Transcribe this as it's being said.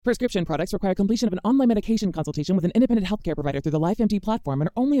Prescription products require completion of an online medication consultation with an independent healthcare provider through the LifeMD platform and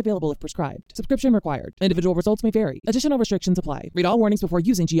are only available if prescribed. Subscription required. Individual results may vary. Additional restrictions apply. Read all warnings before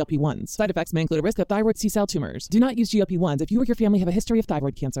using GLP-1s. Side effects may include a risk of thyroid C-cell tumors. Do not use GLP-1s if you or your family have a history of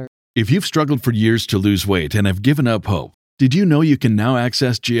thyroid cancer. If you've struggled for years to lose weight and have given up hope, did you know you can now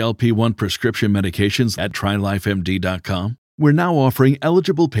access GLP-1 prescription medications at TryLifeMD.com? We're now offering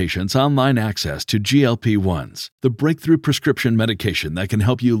eligible patients online access to GLP-1s, the breakthrough prescription medication that can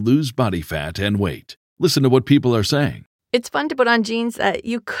help you lose body fat and weight. Listen to what people are saying. It's fun to put on jeans that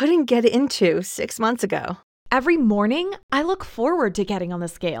you couldn't get into 6 months ago. Every morning, I look forward to getting on the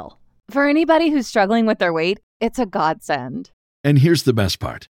scale. For anybody who's struggling with their weight, it's a godsend. And here's the best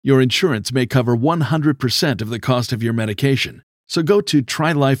part. Your insurance may cover 100% of the cost of your medication. So go to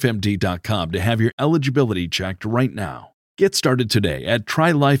TryLifeMD.com to have your eligibility checked right now. Get started today at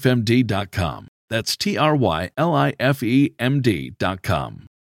TryLifeMD.com. That's TryLifeMD.com.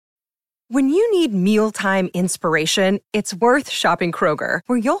 When you need mealtime inspiration, it's worth shopping Kroger,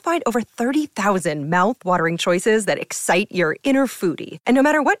 where you'll find over 30,000 mouth-watering choices that excite your inner foodie. And no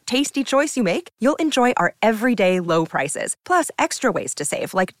matter what tasty choice you make, you'll enjoy our everyday low prices, plus extra ways to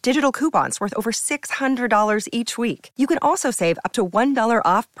save, like digital coupons worth over $600 each week. You can also save up to $1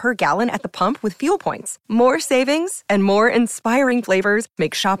 off per gallon at the pump with fuel points. More savings and more inspiring flavors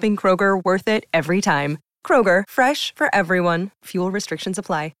make shopping Kroger worth it every time. Kroger, fresh for everyone. Fuel restrictions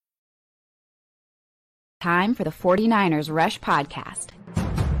apply. Time for the 49ers Rush Podcast.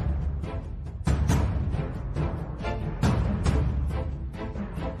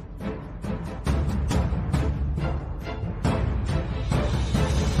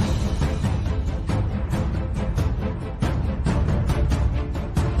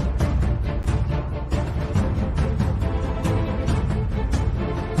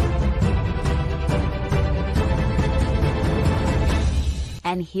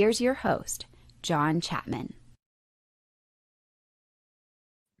 And here's your host, John Chapman.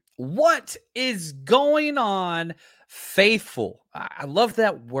 What is going on, faithful? I love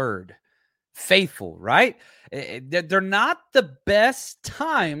that word, faithful, right? They're not the best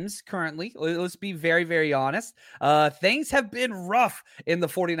times currently. Let's be very, very honest. Things have been rough in the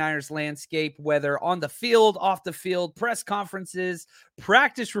 49ers landscape, whether on the field, off the field, press conferences,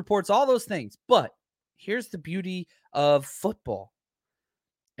 practice reports, all those things. But here's the beauty of football.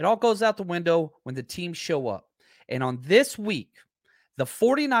 It all goes out the window when the teams show up. And on this week, the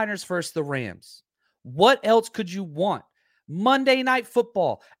 49ers versus the Rams. What else could you want? Monday Night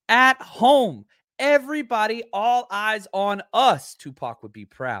Football at home. Everybody, all eyes on us. Tupac would be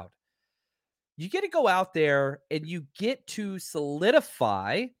proud. You get to go out there and you get to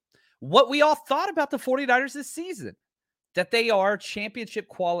solidify what we all thought about the 49ers this season, that they are a championship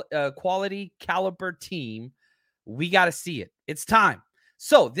quality caliber team. We got to see it. It's time.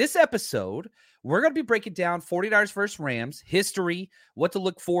 So this episode, we're going to be breaking down 49ers versus Rams, history, what to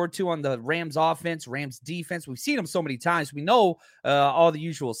look forward to on the Rams offense, Rams defense. We've seen them so many times. We know all the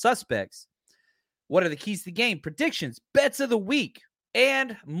usual suspects. What are the keys to the game? Predictions, bets of the week,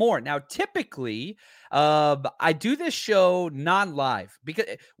 and more. Now, typically, I do this show non-live because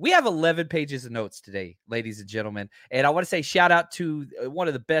we have 11 pages of notes today, ladies and gentlemen. And I want to say shout out to one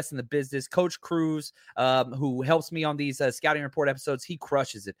of the best in the business, Coach Cruz, who helps me on these scouting report episodes. He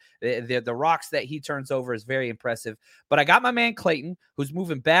crushes it. The rocks that he turns over is very impressive. But I got my man Clayton, who's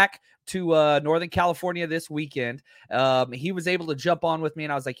moving back to Northern California this weekend. He was able to jump on with me,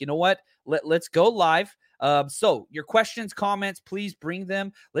 and I was like, you know what? Let's go live. So your questions, comments, please bring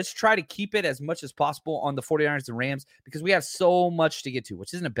them. Let's try to keep it as much as possible on the 49ers and Rams because we have so much to get to,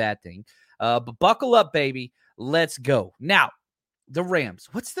 which isn't a bad thing. But buckle up, baby. Let's go. Now, the Rams,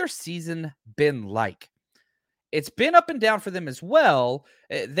 what's their season been like? It's been up and down for them as well.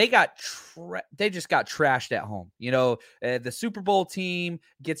 They just got trashed at home. You know, the Super Bowl team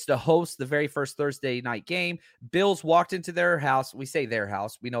gets to host the very first Thursday night game. Bills walked into their house. We say their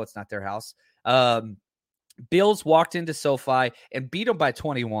house. We know it's not their house. Bills walked into SoFi and beat them by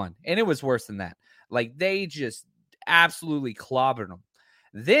 21. And it was worse than that. Like, they just absolutely clobbered them.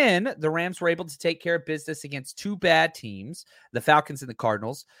 Then the Rams were able to take care of business against two bad teams, the Falcons and the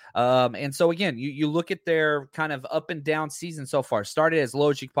Cardinals. And so, again, you look at their kind of up and down season so far. Started as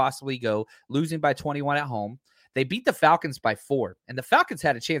low as you could possibly go, losing by 21 at home. They beat the Falcons by 4. And the Falcons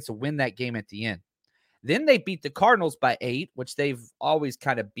had a chance to win that game at the end. Then they beat the Cardinals by 8, which they've always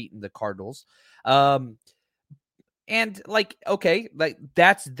kind of beaten the Cardinals. And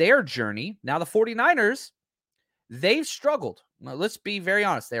that's their journey. Now the 49ers, they've struggled. Now, let's be very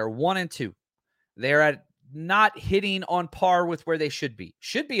honest. They are 1-2. They're at not hitting on par with where they should be.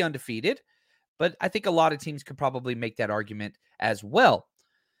 Should be undefeated, but I think a lot of teams could probably make that argument as well.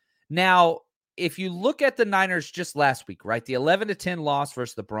 Now, if you look at the Niners just last week, right, the 11-10 loss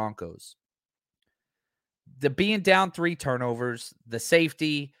versus the Broncos, the being down 3 turnovers, the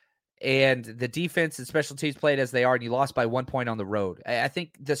safety, and the defense and special teams played as they are, and you lost by 1 point on the road. I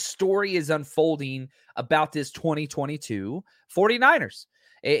think the story is unfolding about this 2022 49ers.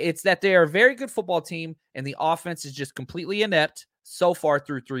 It's that they are a very good football team, and the offense is just completely inept so far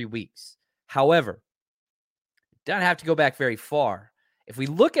through 3 weeks. However, don't have to go back very far. If we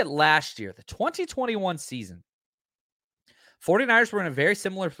look at last year, the 2021 season, 49ers were in a very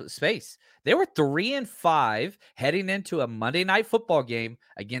similar space. They were 3-5 heading into a Monday night football game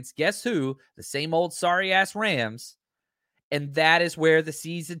against guess who? The same old sorry-ass Rams. And that is where the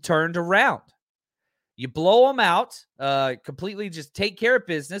season turned around. You blow them out, completely just take care of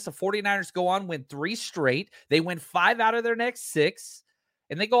business. The 49ers go on, win 3 straight. They win 5 out of their next 6,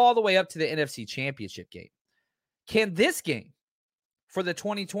 and they go all the way up to the NFC Championship game. Can this game for the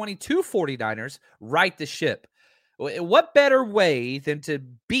 2022 49ers right the ship? What better way than to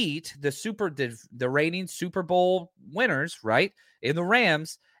beat the reigning Super Bowl winners, right, in the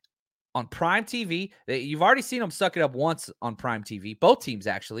Rams on Prime TV? You've already seen them suck it up once on Prime TV. Both teams,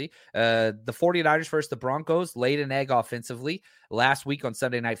 actually. The 49ers versus the Broncos laid an egg offensively last week on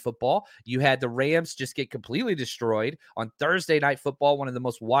Sunday Night Football. You had the Rams just get completely destroyed on Thursday Night Football, one of the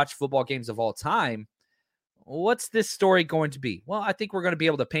most watched football games of all time. What's this story going to be? Well, I think we're going to be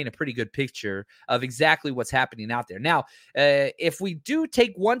able to paint a pretty good picture of exactly what's happening out there. Now, if we do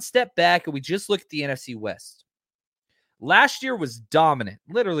take one step back and we just look at the NFC West, last year was dominant,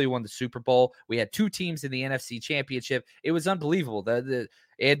 literally won the Super Bowl. We had 2 teams in the NFC Championship. It was unbelievable. The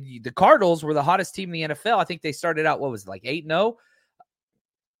Cardinals were the hottest team in the NFL. I think they started out, 8-0?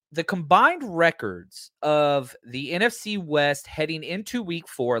 The combined records of the NFC West heading into week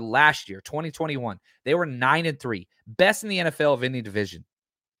 4 last year, 2021, they were 9-3, best in the NFL of any division.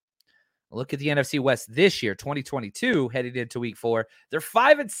 Look at the NFC West this year, 2022, heading into week 4, they're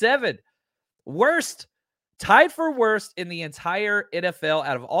 5-7, worst, tied for worst in the entire NFL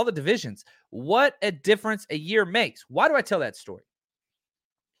out of all the divisions. What a difference a year makes. Why do I tell that story?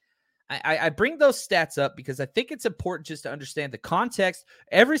 I bring those stats up because I think it's important just to understand the context.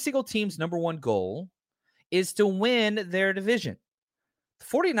 Every single team's number one goal is to win their division. The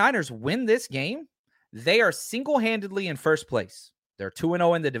 49ers win this game, they are single-handedly in first place. They're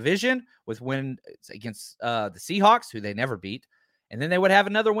 2-0 in the division with win against the Seahawks, who they never beat. And then they would have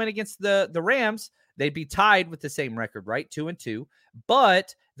another win against the Rams. They'd be tied with the same record, right? 2-2.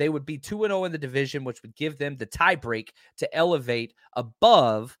 But they would be 2-0 in the division, which would give them the tiebreak to elevate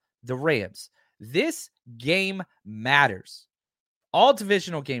above the Rams. This game matters. All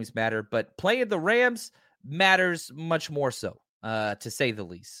divisional games matter, but playing the Rams matters much more so, to say the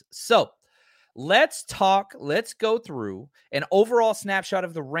least. So let's go through an overall snapshot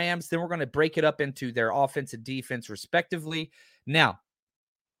of the Rams. Then we're going to break it up into their offense and defense respectively. Now,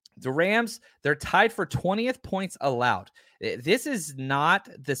 the Rams, they're tied for 20th points allowed. This is not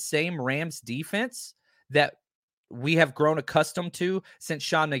the same Rams defense that we have grown accustomed to since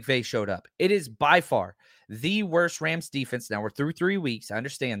Sean McVay showed up. It is by far the worst Rams defense. Now, we're through 3 weeks. I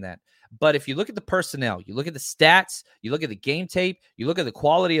understand that. But if you look at the personnel, you look at the stats, you look at the game tape, you look at the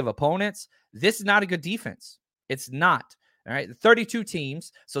quality of opponents, this is not a good defense. It's not. All right, 32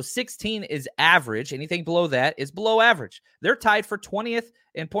 teams, so 16 is average. Anything below that is below average. They're tied for 20th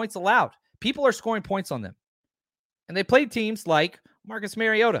in points allowed. People are scoring points on them. And they played teams like Marcus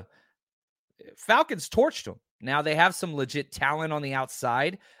Mariota. Falcons torched them. Now, they have some legit talent on the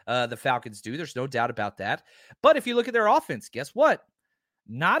outside. The Falcons do. There's no doubt about that. But if you look at their offense, guess what?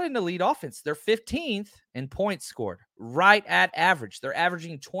 Not an elite offense. They're 15th in points scored, right at average. They're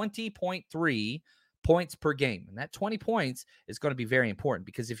averaging 20.3 points per game. And that 20 points is going to be very important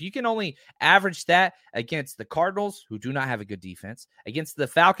because if you can only average that against the Cardinals, who do not have a good defense, against the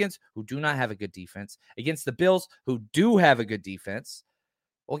Falcons, who do not have a good defense, against the Bills, who do have a good defense,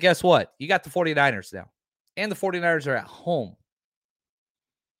 well, guess what? You got the 49ers now. And the 49ers are at home.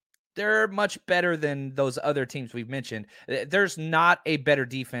 They're much better than those other teams we've mentioned. There's not a better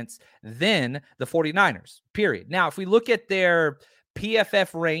defense than the 49ers, period. Now, if we look at their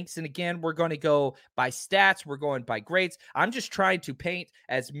PFF ranks, and again, we're going to go by stats, we're going by grades. I'm just trying to paint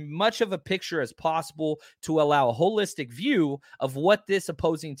as much of a picture as possible to allow a holistic view of what this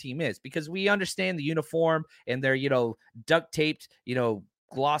opposing team is, because we understand the uniform and their, duct taped,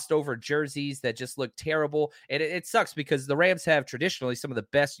 glossed over jerseys that just look terrible. And it sucks because the Rams have traditionally some of the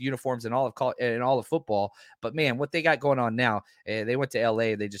best uniforms in all of football. But man, what they got going on now, they went to LA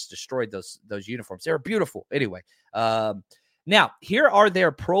and they just destroyed those uniforms. They were beautiful. Anyway, now here are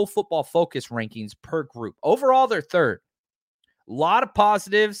their Pro Football Focus rankings per group. Overall, they're third. A lot of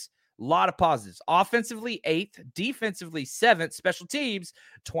positives, A lot of positives. Offensively, 8th. Defensively, 7th. Special teams,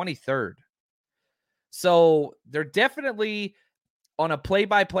 23rd. So they're definitely on a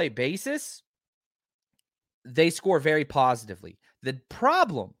play-by-play basis, they score very positively. The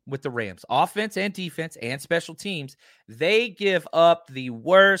problem with the Rams, offense and defense and special teams, they give up the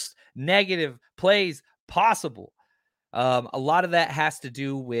worst negative plays possible. A lot of that has to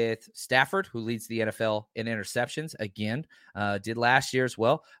do with Stafford, who leads the NFL in interceptions, again, did last year as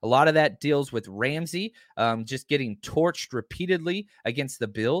well. A lot of that deals with Ramsey just getting torched repeatedly against the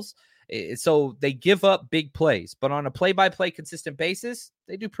Bills. So they give up big plays, but on a play-by-play consistent basis,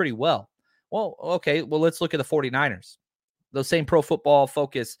 they do pretty well. Well, okay, well, let's look at the 49ers. Those same Pro Football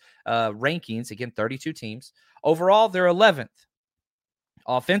Focus rankings, again, 32 teams. Overall, they're 11th.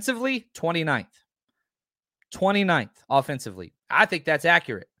 Offensively, 29th. 29th offensively. I think that's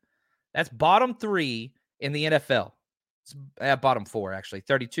accurate. That's bottom 3 in the NFL. It's bottom 4, actually.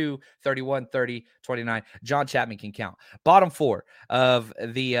 32, 31, 30, 29. John Chapman can count. Bottom 4 of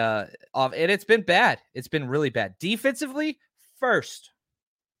the and it's been bad. It's been really bad. Defensively, first.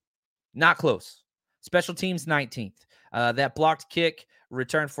 Not close. Special teams, 19th. That blocked kick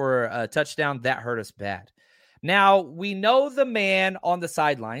return for a touchdown, that hurt us bad. Now, we know the man on the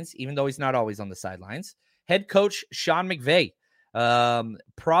sidelines, even though he's not always on the sidelines. Head coach Sean McVay.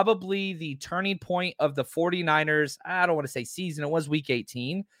 Probably the turning point of the 49ers. I don't want to say season. It was week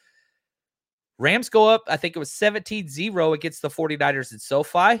 18. Rams go up, I think it was 17-0 against the 49ers at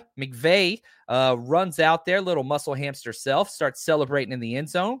SoFi. McVay runs out there, little muscle hamster self, starts celebrating in the end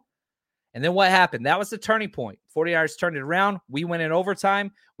zone. And then what happened? That was the turning point. 49ers turned it around. We went in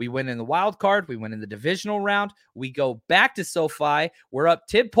overtime. We went in the wild card. We went in the divisional round. We go back to SoFi. We're up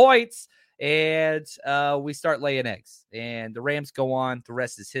 10 points, and we start laying eggs. And the Rams go on. The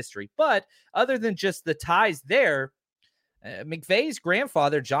rest is history. But other than just the ties there, McVay's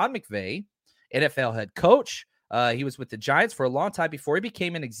grandfather, John McVay, NFL head coach, he was with the Giants for a long time before he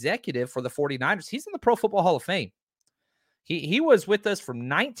became an executive for the 49ers. He's in the Pro Football Hall of Fame. He was with us from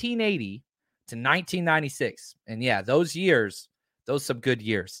 1980 to 1996. And yeah, those years, those some good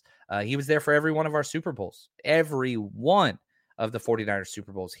years. He was there for every one of our Super Bowls. Every one of the 49ers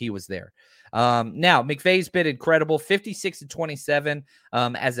Super Bowls, he was there. Now, McVay's been incredible. 56-27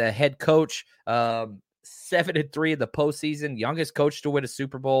 as a head coach. 7-3 in the postseason. Youngest coach to win a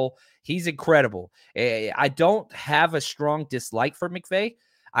Super Bowl. He's incredible. I don't have a strong dislike for McVay.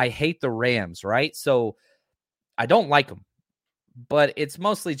 I hate the Rams, right? So I don't like him. But it's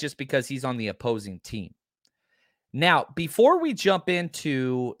mostly just because he's on the opposing team. Now, before we jump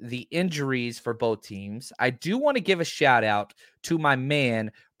into the injuries for both teams, I do want to give a shout out to my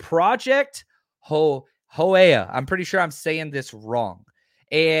man, Project Hoea. I'm pretty sure I'm saying this wrong.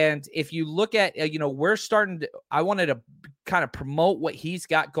 And if you look at, we're starting to, I wanted to kind of promote what he's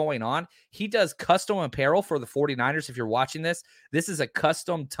got going on. He does custom apparel for the 49ers. If you're watching this, this is a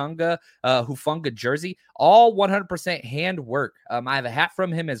custom Tunga Hufunga jersey, all 100% hand work. I have a hat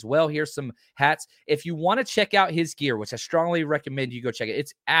from him as well. Here's some hats. If you want to check out his gear, which I strongly recommend you go check it.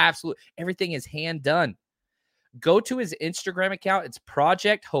 It's absolute, everything is hand done. Go to his Instagram account. It's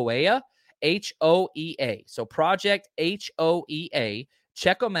Project Hoea, Hoea. So Project Hoea.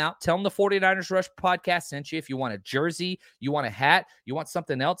 Check them out. Tell them the 49ers Rush podcast sent you. If you want a jersey, you want a hat, you want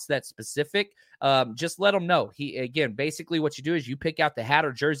something else that's specific, just let them know. Basically what you do is you pick out the hat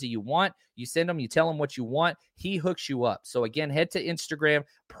or jersey you want. You send them, you tell them what you want. He hooks you up. So again, head to Instagram,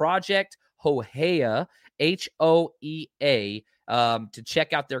 Project Hoea, Hoea, to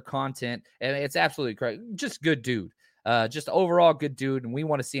check out their content. And it's absolutely great. Just good dude. Just overall good dude. And we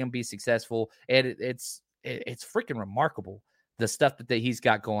want to see him be successful. And it's freaking remarkable, the stuff that he's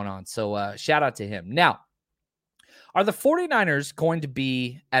got going on. So shout out to him. Now, are the 49ers going to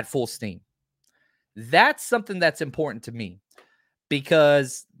be at full steam? That's something that's important to me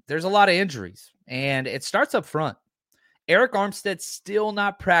because there's a lot of injuries and it starts up front. Eric Armstead still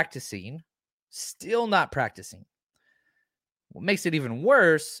not practicing. What makes it even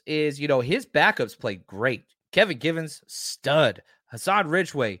worse is, his backups played great. Kevin Givens, stud. Hassan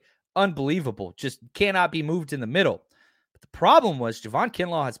Ridgeway, unbelievable. Just cannot be moved in the middle. The problem was Javon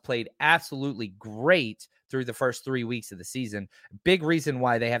Kinlaw has played absolutely great through the first 3 weeks of the season. Big reason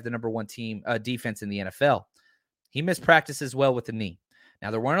why they have the number one team defense in the NFL. He missed practice as well with the knee. Now,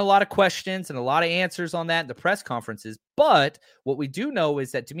 there weren't a lot of questions and a lot of answers on that in the press conferences, but what we do know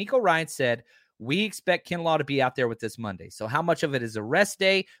is that DeMeco Ryans said, we expect Kinlaw to be out there with this Monday. So how much of it is a rest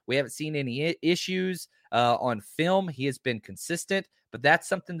day? We haven't seen any issues on film. He has been consistent, but that's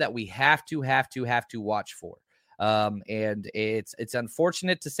something that we have to watch for. And it's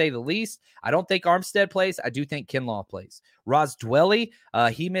unfortunate to say the least. I don't think Armstead plays. I do think Kinlaw plays. Ross Dwelly,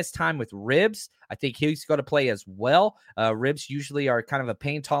 he missed time with ribs. I think he's going to play as well. Ribs usually are kind of a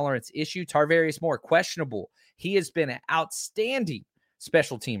pain tolerance issue. Tarvarius Moore, questionable. He has been an outstanding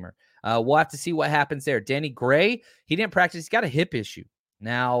special teamer. We'll have to see what happens there. Danny Gray, he didn't practice. He's got a hip issue.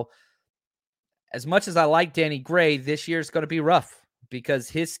 Now, as much as I like Danny Gray, this year is going to be rough because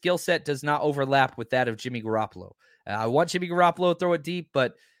his skill set does not overlap with that of Jimmy Garoppolo. I want Jimmy Garoppolo to throw it deep,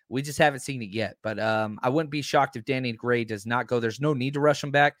 but we just haven't seen it yet. But I wouldn't be shocked if Danny Gray does not go. There's no need to rush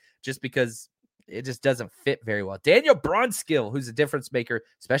him back just because it just doesn't fit very well. Daniel Brunskill, who's a difference maker,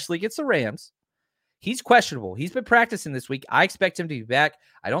 especially against the Rams, he's questionable. He's been practicing this week. I expect him to be back.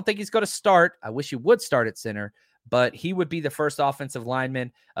 I don't think he's going to start. I wish he would start at center, but he would be the first offensive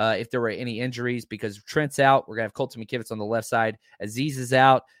lineman if there were any injuries because Trent's out. We're going to have Colton McKivitz on the left side. Aziz is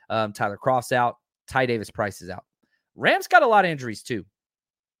out. Tyler Croft's out. Ty Davis Price is out. Rams got a lot of injuries too.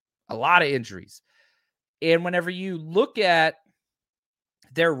 A lot of injuries. And whenever you look at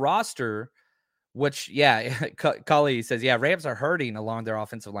their roster, which, yeah, Kali says, yeah, Rams are hurting along their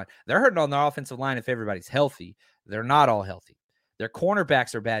offensive line. They're hurting on their offensive line if everybody's healthy. They're not all healthy. Their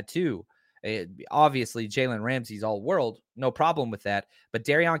cornerbacks are bad too. Obviously, Jalen Ramsey's all world. No problem with that. But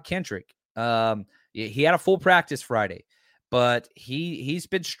Darion Kendrick, he had a full practice Friday, but he's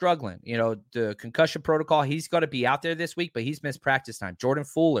been struggling. You know, the concussion protocol, he's got to be out there this week, but he's missed practice time. Jordan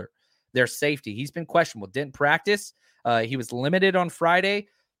Fuller, their safety, he's been questionable. Didn't practice. He was limited on Friday.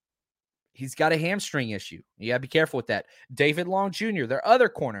 He's got a hamstring issue. You got to be careful with that. David Long Jr., their other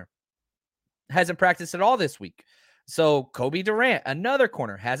corner, hasn't practiced at all this week. So Kobe Durant, another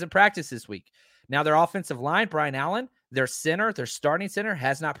corner, hasn't practiced this week. Now their offensive line, Brian Allen, their center, their starting center,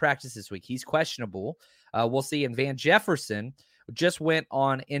 has not practiced this week. He's questionable. We'll see. And Van Jefferson just went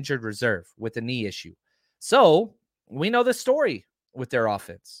on injured reserve with a knee issue. So we know the story with their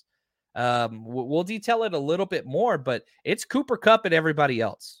offense. We'll detail it a little bit more, but it's Cooper Kupp and everybody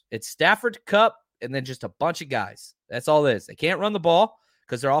else. It's Stafford, Kupp, and then just a bunch of guys. That's all it is. They can't run the ball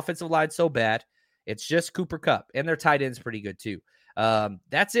because their offensive line's so bad. It's just Cooper Kupp, and their tight end's pretty good too.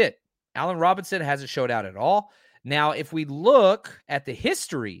 That's it. Allen Robinson hasn't showed out at all. Now, if we look at the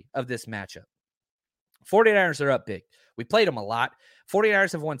history of this matchup, 49ers are up big. We played them a lot.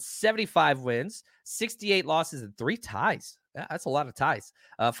 49ers have won 75 wins, 68 losses, and 3 ties. That's a lot of ties.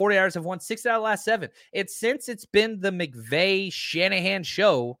 49ers have won 6 out of the last 7. Since it's been the McVay-Shanahan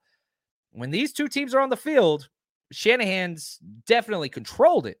show, when these two teams are on the field, Shanahan's definitely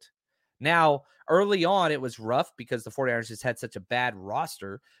controlled it. Now, early on, it was rough because the 49ers just had such a bad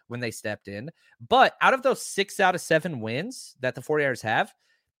roster when they stepped in. But out of those 6 out of 7 wins that the 49ers have,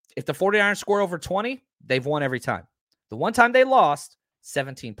 if the 49ers score over 20, they've won every time. The one time they lost,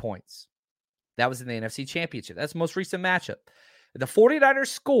 17 points. That was in the NFC Championship. That's the most recent matchup. If the 49ers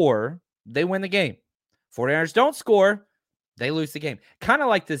score, they win the game. 49ers don't score, they lose the game. Kind of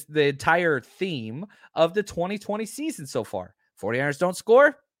like the entire theme of the 2020 season so far. 49ers don't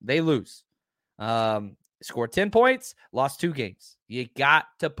score, they lose. Scored 10 points, lost 2 games. You got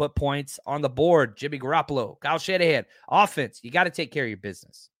to put points on the board. Jimmy Garoppolo, Kyle Shanahan, offense. You got to take care of your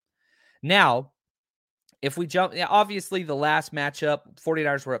business. Now, if we jump, obviously the last matchup,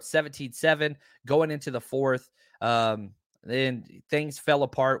 49ers were up 17-7 going into the fourth. Then things fell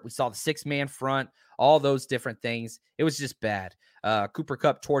apart. We saw the 6-man front, all those different things. It was just bad. Cooper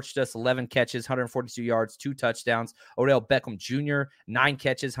Kupp torched us, 11 catches, 142 yards, 2 touchdowns. Odell Beckham Jr., 9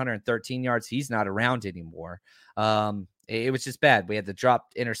 catches, 113 yards. He's not around anymore. It was just bad. We had the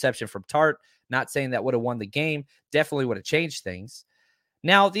dropped interception from Tart. Not saying that would have won the game. Definitely would have changed things.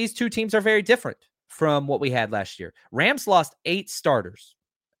 Now, these two teams are very different from what we had last year. Rams lost 8 starters.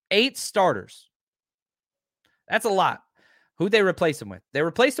 8 starters. That's a lot. Who'd they replace them with? They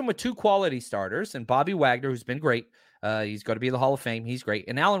replaced them with 2 quality starters, and Bobby Wagner, who's been great. He's going to be in the Hall of Fame. He's great.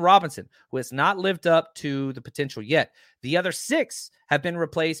 And Allen Robinson, who has not lived up to the potential yet. The other 6 have been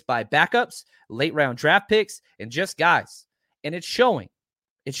replaced by backups, late-round draft picks, and just guys. And it's showing.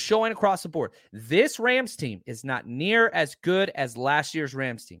 It's showing across the board. This Rams team is not near as good as last year's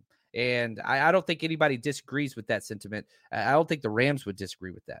Rams team. And I don't think anybody disagrees with that sentiment. I don't think the Rams would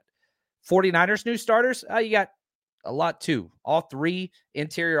disagree with that. 49ers new starters, you got a lot too. All 3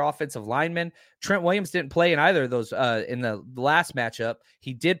 interior offensive linemen. Trent Williams didn't play in either of those in the last matchup.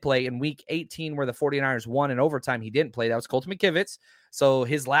 He did play in week 18 where the 49ers won in overtime. He didn't play. That was Colton McKivitz. So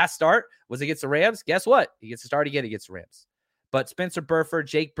his last start was against the Rams. Guess what? He gets to start again against the Rams. But Spencer Burford,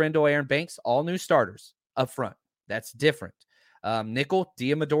 Jake Brendel, Aaron Banks, all new starters up front. That's different. Nickel,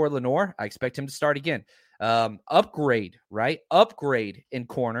 Diamador Lenore, I expect him to start again. Upgrade, right? Upgrade in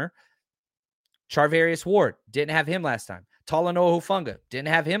corner. Charvarius Ward, didn't have him last time. Talanoa Hufanga, didn't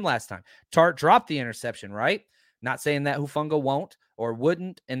have him last time. Tart dropped the interception, right? Not saying that Hufanga won't or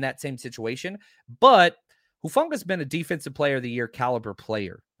wouldn't in that same situation, but Hufanga's been a defensive player of the year caliber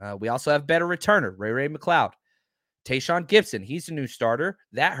player. We also have better returner, Ray McLeod. Tayshaun Gibson, he's a new starter.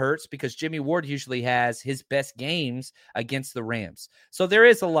 That hurts because Jimmy Ward usually has his best games against the Rams. So there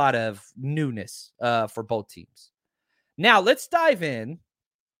is a lot of newness for both teams. Now, let's dive in.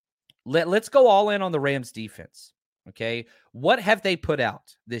 Let's go all in on the Rams defense, okay? What have they put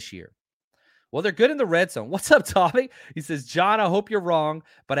out this year? Well, they're good in the red zone. What's up, Tommy? He says, John, I hope you're wrong,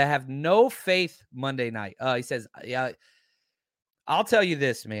 but I have no faith Monday night. He says, yeah, I'll tell you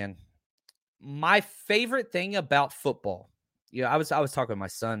this, man. My favorite thing about football, I was talking with my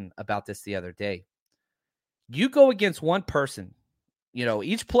son about this the other day. You go against one person,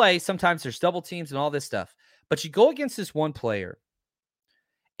 each play, sometimes there's double teams and all this stuff, but you go against this one player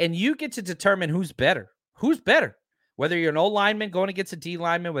and you get to determine who's better. Who's better? Whether you're an O lineman going against a D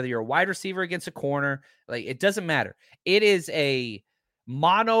lineman, whether you're a wide receiver against a corner, it doesn't matter. It is a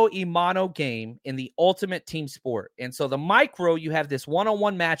mano-a-mano game in the ultimate team sport. And so the micro, you have this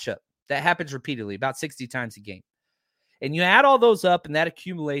one-on-one matchup that happens repeatedly, about 60 times a game. And you add all those up, and that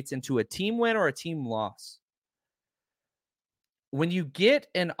accumulates into a team win or a team loss. When you get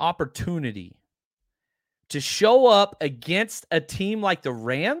an opportunity to show up against a team like the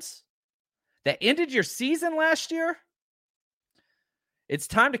Rams that ended your season last year, it's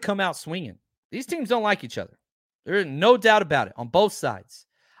time to come out swinging. These teams don't like each other. There's no doubt about it on both sides.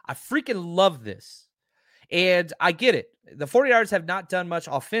 I freaking love this. And I get it. The 49ers have not done much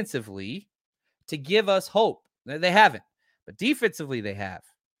offensively to give us hope. They haven't. But defensively, they have.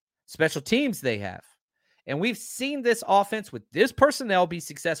 Special teams, they have. And we've seen this offense with this personnel be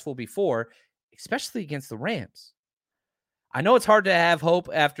successful before, especially against the Rams. I know it's hard to have hope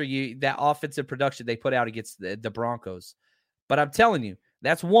after that offensive production they put out against the Broncos. But I'm telling you,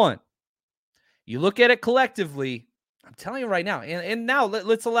 that's one. You look at it collectively, I'm telling you right now. And now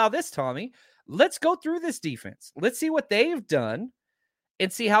let's allow this, Tommy. Let's go through this defense. Let's see what they've done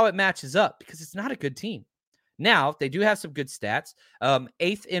and see how it matches up because it's not a good team. Now, they do have some good stats.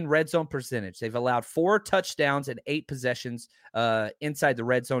 8th in red zone percentage. They've allowed 4 touchdowns and 8 possessions inside the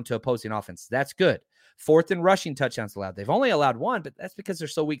red zone to opposing offense. That's good. 4th in rushing touchdowns allowed. They've only allowed 1, but that's because they're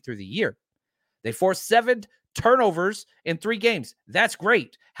so weak through the year. They forced 7 turnovers in 3 games. That's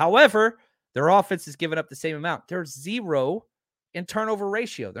great. However, their offense is giving up the same amount. They're 0 in turnover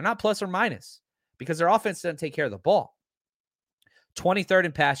ratio. They're not plus or minus because their offense doesn't take care of the ball. 23rd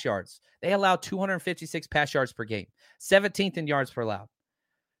in pass yards. They allow 256 pass yards per game. 17th in yards per allowed.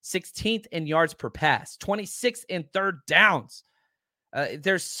 16th in yards per pass. 26th in third downs.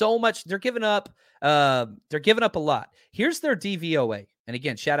 There's so much. They're giving up a lot. Here's their DVOA. And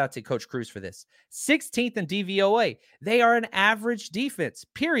again, shout out to Coach Cruz for this. 16th in DVOA. They are an average defense,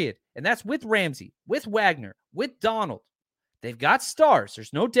 period. And that's with Ramsey, with Wagner, with Donald. They've got stars.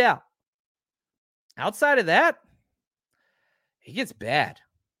 There's no doubt. Outside of that, it gets bad.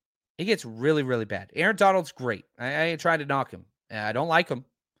 It gets really, really bad. Aaron Donald's great. I ain't trying to knock him. I don't like him.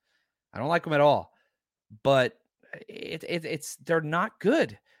 I don't like him at all. But they're not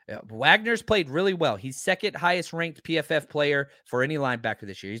good. Wagner's played really well. He's second highest ranked PFF player for any linebacker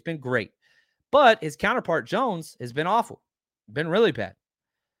this year. He's been great. But his counterpart, Jones, has been awful. Been really bad.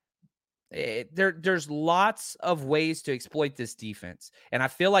 There's lots of ways to exploit this defense. And I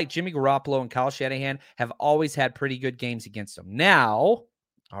feel like Jimmy Garoppolo and Kyle Shanahan have always had pretty good games against them. Now,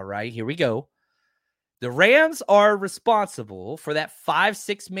 all right, here we go. The Rams are responsible for that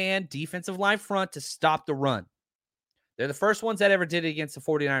 5-6 man defensive line front to stop the run. They're the first ones that ever did it against the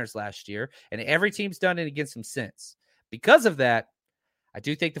 49ers last year, and every team's done it against them since. Because of that, I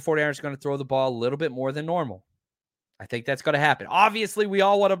do think the 49ers are going to throw the ball a little bit more than normal. I think that's going to happen. Obviously, we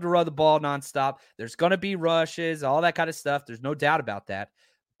all want them to run the ball nonstop. There's going to be rushes, all that kind of stuff. There's no doubt about that.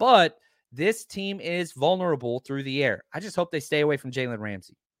 But this team is vulnerable through the air. I just hope they stay away from Jalen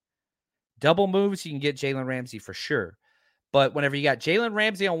Ramsey. Double moves, you can get Jalen Ramsey for sure. But whenever you got Jalen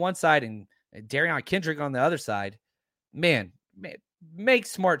Ramsey on one side and Darion Kendrick on the other side, man, make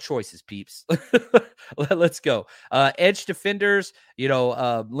smart choices, peeps. Let's go. Edge defenders,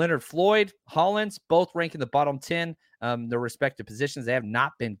 Leonard Floyd, Hollins, both rank in the bottom 10, their respective positions. They have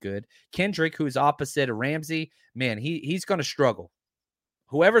not been good. Kendrick, who's opposite of Ramsey, man, he's going to struggle.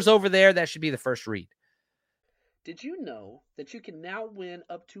 Whoever's over there, that should be the first read. Did you know that you can now win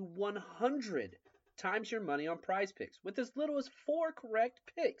up to 100 times your money on Prize Picks with as little as 4 correct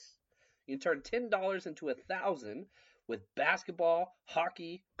picks? You can turn $10 into $1,000 with basketball,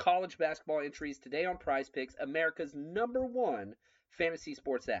 hockey, college basketball entries today on Prize Picks, America's #1 fantasy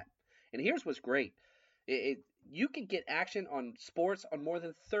sports app. And here's what's great. You can get action on sports on more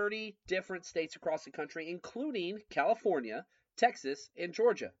than 30 different states across the country, including California, Texas, and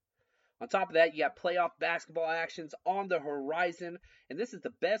Georgia. On top of that, you got playoff basketball actions on the horizon, and this is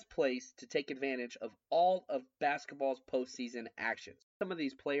the best place to take advantage of all of basketball's postseason actions. Some of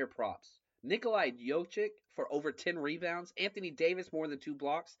these player props. Nikolai Jokic for over 10 rebounds, Anthony Davis more than 2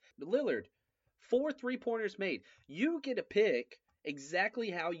 blocks, Lillard 4 3-pointers made. You get to pick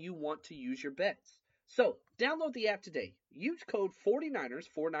exactly how you want to use your bets. So, download the app today. Use code 49ers,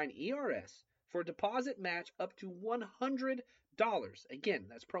 49ERS, for a deposit match up to $100. Again,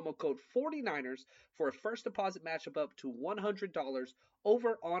 that's promo code 49ers for a first deposit match up to $100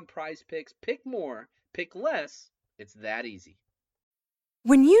 over on Prize Picks. Pick more, pick less. It's that easy.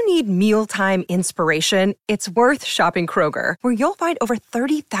 When you need mealtime inspiration, it's worth shopping Kroger, where you'll find over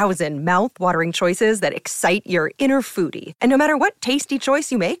 30,000 mouth-watering choices that excite your inner foodie. And no matter what tasty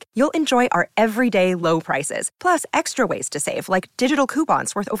choice you make, you'll enjoy our everyday low prices, plus extra ways to save, like digital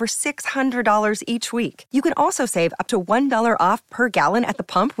coupons worth over $600 each week. You can also save up to $1 off per gallon at the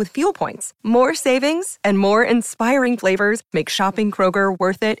pump with fuel points. More savings and more inspiring flavors make shopping Kroger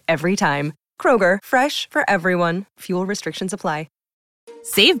worth it every time. Kroger, fresh for everyone. Fuel restrictions apply.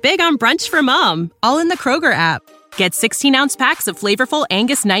 Save big on brunch for mom, all in the Kroger app. Get 16-ounce packs of flavorful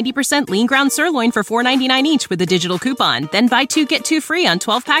Angus 90% lean ground sirloin for $4.99 each with a digital coupon. Then buy 2, get 2 free on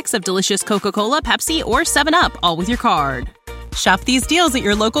 12 packs of delicious Coca-Cola, Pepsi, or 7-Up, all with your card. Shop these deals at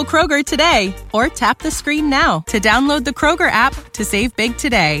your local Kroger today, or tap the screen now to download the Kroger app to save big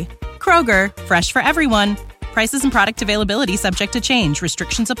today. Kroger, fresh for everyone. Prices and product availability subject to change.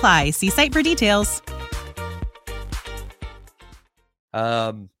 Restrictions apply. See site for details.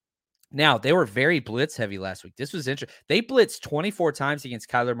 Now, they were very blitz heavy last week. This was interesting. They blitzed 24 times against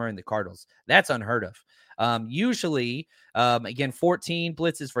Kyler Murray and the Cardinals. That's unheard of. Usually, again, 14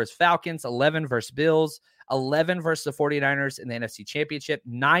 blitzes versus Falcons, 11 versus Bills, 11 versus the 49ers in the NFC Championship,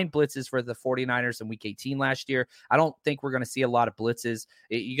 9 blitzes for the 49ers in Week 18 last year. I don't think we're going to see a lot of blitzes.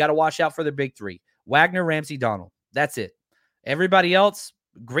 You got to watch out for the big three. Wagner, Ramsey, Donald. That's it. Everybody else,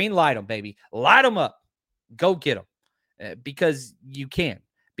 green light them, baby. Light them up. Go get them. Because you can,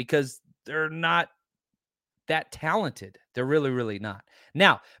 because they're not that talented. They're really, really not.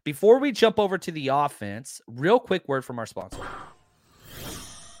 Now, before we jump over to the offense, real quick word from our sponsor.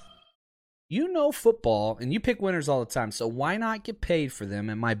 You know football, and you pick winners all the time, so why not get paid for them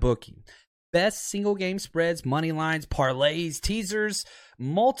at MyBookie? Best single game spreads, money lines, parlays, teasers,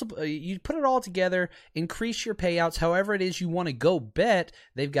 multiple. You put it all together, increase your payouts however it is you want to go bet.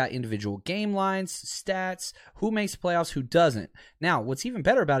 They've got individual game lines, stats, who makes playoffs, who doesn't. Now, what's even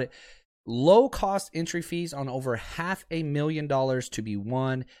better about it, low cost entry fees on over $500,000 to be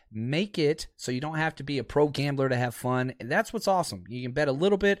won. Make it so you don't have to be a pro gambler to have fun. And that's what's awesome. You can bet a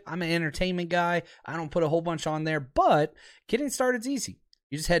little bit. I'm an entertainment guy. I don't put a whole bunch on there, but getting started is easy.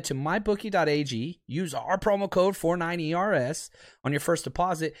 You just head to mybookie.ag, use our promo code 49ERS on your first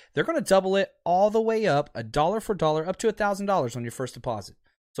deposit. They're going to double it all the way up, $1 for $1, up to $1,000 on your first deposit.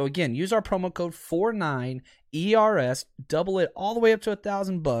 So again, use our promo code 49ERS, double it all the way up to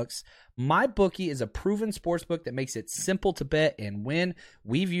 $1,000. MyBookie is a proven sportsbook that makes it simple to bet and win.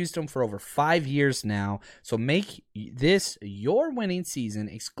 We've used them for over 5 years now. So make this your winning season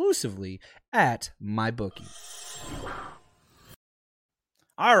exclusively at MyBookie.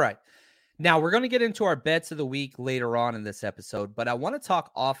 All right. Now, we're going to get into our bets of the week later on in this episode, but I want to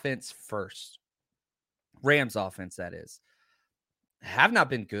talk offense first. Rams offense, that is. Have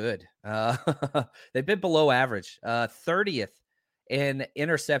not been good. They've been below average. 30th in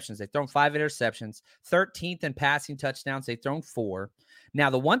interceptions. They've thrown 5 interceptions. 13th in passing touchdowns. They've thrown 4. Now,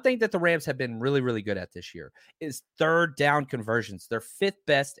 the one thing that the Rams have been really, really good at this year is third down conversions. They're 5th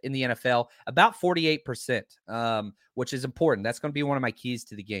best in the NFL, about 48%, which is important. That's going to be one of my keys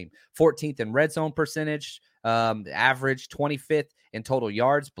to the game. 14th in red zone percentage, average, 25th in total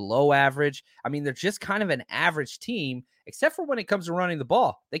yards, below average. I mean, they're just kind of an average team, except for when it comes to running the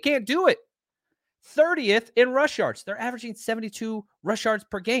ball. They can't do it. 30th in rush yards. They're averaging 72 rush yards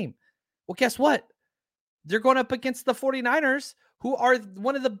per game. Well, guess what? They're going up against the 49ers, who are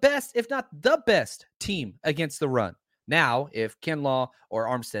one of the best, if not the best, team against the run. Now, if Kinlaw or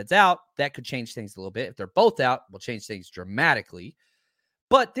Armstead's out, that could change things a little bit. If they're both out, will change things dramatically.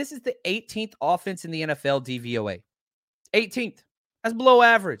 But this is the 18th offense in the NFL DVOA. 18th. That's below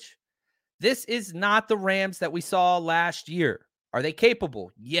average. This is not the Rams that we saw last year. Are they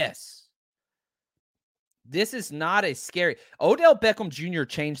capable? Yes. This is not a scary. Odell Beckham Jr.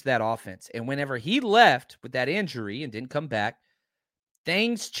 changed that offense. And whenever he left with that injury and didn't come back,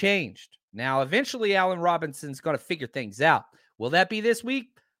 things changed. Now, eventually, Allen Robinson's going to figure things out. Will that be this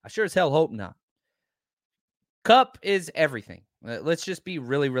week? I sure as hell hope not. Kupp is everything. Let's just be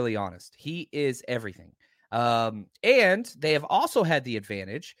really, really honest. He is everything. And they have also had the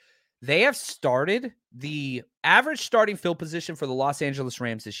advantage. They have started the average starting field position for the Los Angeles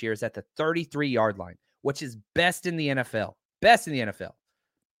Rams this year is at the 33-yard line, which is best in the NFL. Best in the NFL.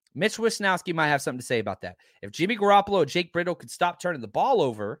 Mitch Wisnowski might have something to say about that. If Jimmy Garoppolo and Jake Brittle could stop turning the ball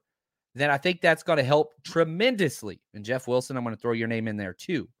over, then I think that's going to help tremendously. And Jeff Wilson, I'm going to throw your name in there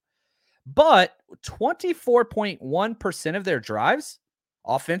too. But 24.1% of their drives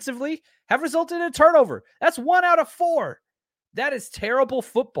offensively have resulted in a turnover. That's 1 out of 4. That is terrible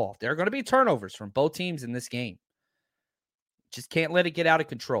football. There are going to be turnovers from both teams in this game. Just can't let it get out of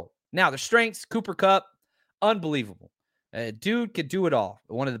control. Now, their strengths, Cooper Kupp, unbelievable. Dude could do it all.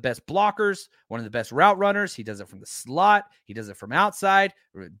 One of the best blockers, one of the best route runners. He does it from the slot. He does it from outside,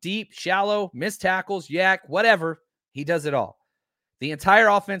 deep, shallow, missed tackles, yak, whatever. He does it all. The entire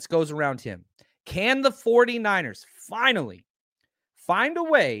offense goes around him. Can the 49ers finally find a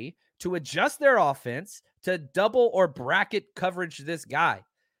way to adjust their offense to double or bracket coverage this guy?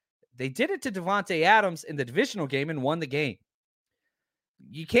 They did it to Devontae Adams in the divisional game and won the game.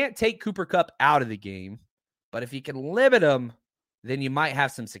 You can't take Cooper Kupp out of the game, but if you can limit him, then you might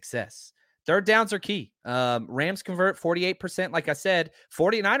have some success. Third downs are key. Rams convert 48%. Like I said,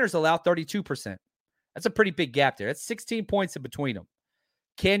 49ers allow 32%. That's a pretty big gap there. That's 16 points in between them.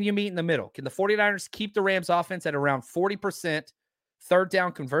 Can you meet in the middle? Can the 49ers keep the Rams offense at around 40% third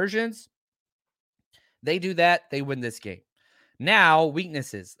down conversions? They do that, they win this game. Now,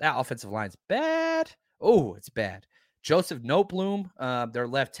 weaknesses. That offensive line's bad. Oh, it's bad. Joseph Noteboom, their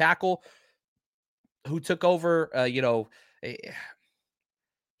left tackle, who took over,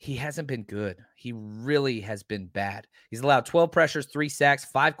 he hasn't been good. He really has been bad. He's allowed 12 pressures, 3 sacks,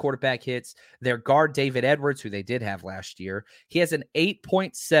 5 quarterback hits. Their guard, David Edwards, who they did have last year, he has an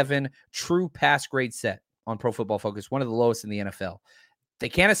 8.7 true pass grade set on Pro Football Focus, one of the lowest in the NFL. They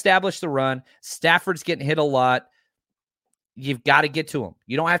can't establish the run. Stafford's getting hit a lot. You've got to get to him.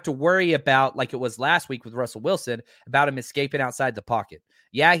 You don't have to worry about, like it was last week with Russell Wilson, about him escaping outside the pocket.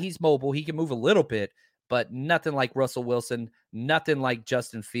 Yeah, he's mobile. He can move a little bit, but nothing like Russell Wilson, nothing like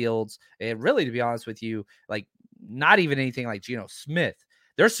Justin Fields, and really, to be honest with you, like not even anything like Geno Smith.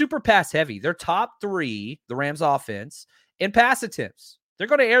 They're super pass heavy. They're top 3, the Rams offense, in pass attempts. They're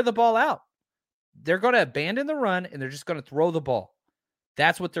going to air the ball out. They're going to abandon the run, and they're just going to throw the ball.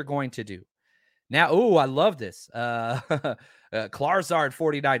 That's what they're going to do. Now, I love this.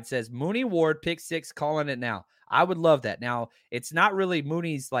 Clarzard49 says, Mooney Ward, pick 6, calling it now. I would love that. Now, it's not really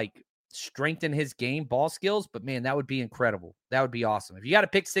Mooney's like strengthen his game ball skills, but man, that would be incredible. That would be awesome. If you got to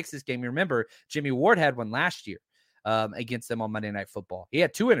pick 6 this game, you remember Jimmy Ward had one last year against them on Monday Night Football. He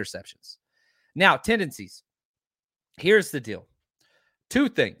had 2 interceptions. Now, tendencies. Here's the deal. 2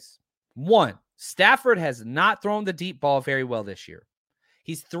 things. 1, Stafford has not thrown the deep ball very well this year.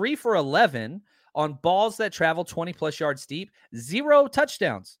 He's 3 for 11 on balls that travel 20-plus yards deep. 0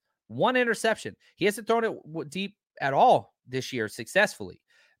 touchdowns, 1 interception. He hasn't thrown it deep at all this year successfully.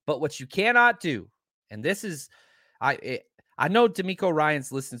 But what you cannot do, and this is, I know D'Amico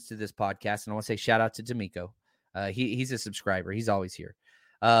Ryans listens to this podcast, and I want to say shout out to D'Amico. He's a subscriber. He's always here.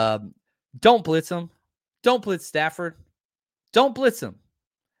 Don't blitz him. Don't blitz Stafford. Don't blitz him.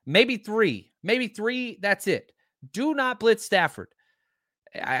 Maybe 3. Maybe 3, that's it. Do not blitz Stafford.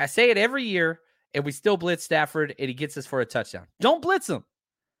 I say it every year, and we still blitz Stafford, and he gets us for a touchdown. Don't blitz him.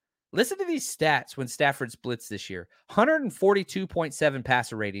 Listen to these stats when Stafford's blitzed this year. 142.7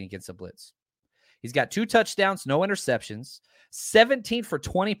 passer rating against a blitz. He's got 2 touchdowns, no interceptions, 17 for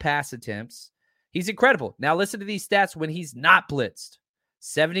 20 pass attempts. He's incredible. Now listen to these stats when he's not blitzed.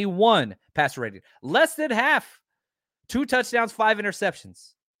 71 passer rating. Less than half. 2 touchdowns, 5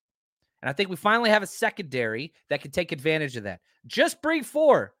 interceptions. And I think we finally have a secondary that can take advantage of that. Just bring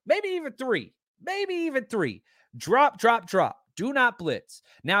 4, maybe even 3. Maybe even 3. Drop. Do not blitz.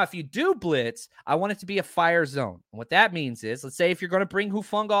 Now, if you do blitz, I want it to be a fire zone. And what that means is, let's say if you're going to bring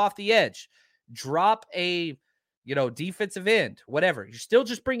Hufanga off the edge, drop a, defensive end, whatever. You're still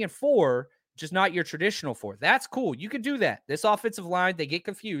just bringing 4, just not your traditional 4. That's cool. You can do that. This offensive line, they get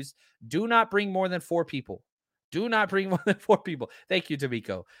confused. Do not bring more than 4 people. Do not bring more than 4 people. Thank you,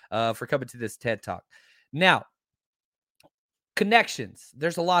 D'Amico, for coming to this TED Talk. Now, Connections.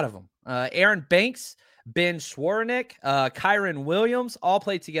 There's a lot of them. Aaron Banks, Ben Schwarnick, Kyron Williams all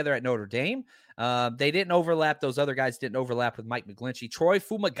played together at Notre Dame. They didn't overlap. Those other guys didn't overlap with Mike McGlinchey. Troy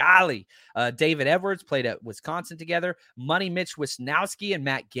Fumagalli, David Edwards played at Wisconsin together. Money Mitch Wisnowski and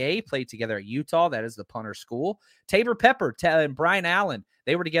Matt Gay played together at Utah. That is the punter school. Tabor Pepper and Brian Allen,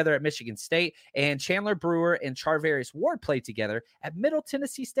 they were together at Michigan State. And Chandler Brewer and Charvarius Ward played together at Middle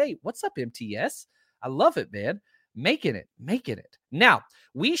Tennessee State. What's up, MTS? I love it, man. Making it. Now,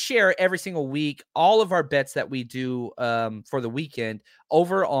 we share every single week all of our bets that we do for the weekend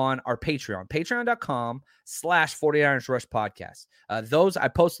over on our Patreon, patreon.com/49ers Rush Podcast. I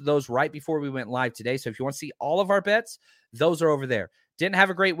posted those right before we went live today. So if you want to see all of our bets, those are over there. Didn't have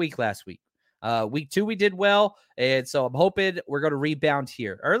a great week last week. Week 2, we did well. And so I'm hoping we're going to rebound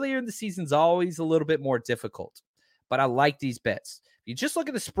here. Earlier in the season's always a little bit more difficult, but I like these bets. If you just look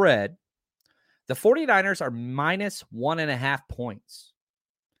at the spread, the 49ers are minus 1.5 points.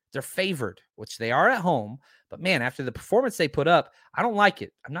 They're favored, which they are at home. But, man, after the performance they put up, I don't like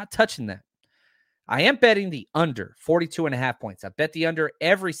it. I'm not touching that. I am betting the under 42.5 points. I bet the under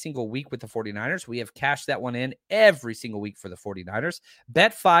every single week with the 49ers. We have cashed that one in every single week for the 49ers.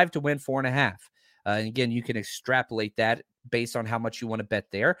 Bet 5 to win 4.5. And, again, you can extrapolate that based on how much you want to bet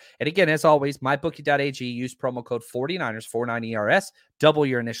there. And, again, as always, mybookie.ag, use promo code 49ers, 49ERS, double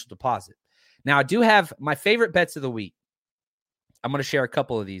your initial deposit. Now, I do have my favorite bets of the week. I'm going to share a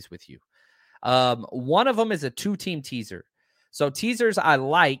couple of these with you. One of them is a 2-team teaser. So teasers I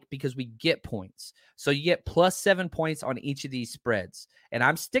like because we get points. So you get plus 7 points on each of these spreads. And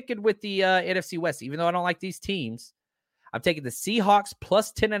I'm sticking with the NFC West. Even though I don't like these teams, I'm taking the Seahawks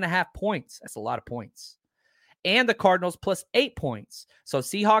plus 10.5 points. That's a lot of points. And the Cardinals plus 8 points. So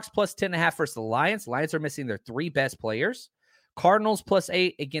Seahawks plus 10.5 versus the Lions. Lions are missing their 3 best players. Cardinals plus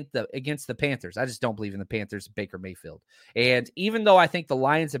 8 against the Panthers. I just don't believe in the Panthers and Baker Mayfield. And even though I think the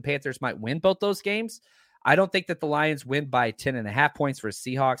Lions and Panthers might win both those games, I don't think that the Lions win by 10.5 points for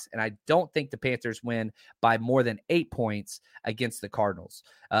Seahawks, and I don't think the Panthers win by more than 8 points against the Cardinals.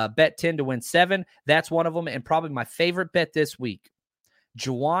 Bet 10 to win 7. That's one of them, and probably my favorite bet this week.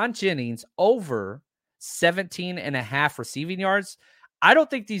 Jauan Jennings over 17.5 receiving yards. I don't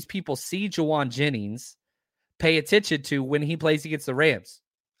think these people see Jauan Jennings pay attention to when he plays against the Rams.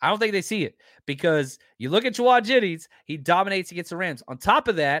 I don't think they see it because you look at Jauan Jennings, he dominates against the Rams. On top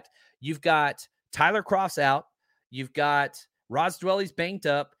of that, you've got Tyler Kroft's out. You've got Ross Dwelly's banged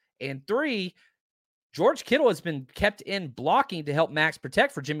up. And 3, George Kittle has been kept in blocking to help Max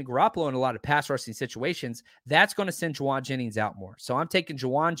protect for Jimmy Garoppolo in a lot of pass rushing situations. That's going to send Jauan Jennings out more. So I'm taking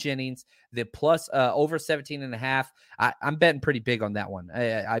Jauan Jennings, the plus over 17.5. I'm betting pretty big on that one.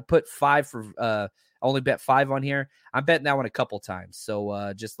 I put 5 for only bet 5 on here. I'm betting that one a couple times.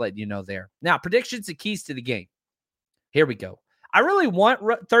 So just letting you know there. Now, predictions and keys to the game. Here we go. I really want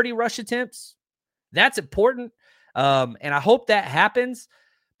 30 rush attempts. That's important. And I hope that happens.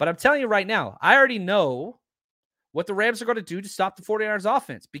 But I'm telling you right now, I already know what the Rams are going to do to stop the 49ers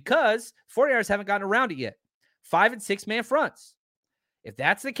offense because 49ers haven't gotten around it yet. 5 and 6 man fronts. If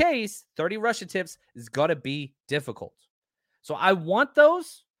that's the case, 30 rush attempts is going to be difficult. So I want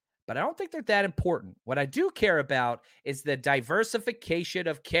those, but I don't think they're that important. What I do care about is the diversification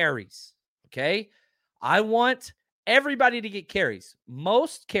of carries. Okay? I want everybody to get carries.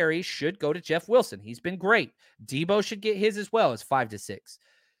 Most carries should go to Jeff Wilson. He's been great. Debo should get his as well as 5 to 6.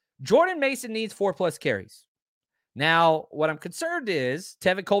 Jordan Mason needs 4+ carries. Now, what I'm concerned is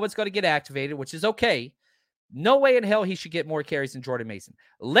Tevin Coleman's going to get activated, which is okay. No way in hell he should get more carries than Jordan Mason.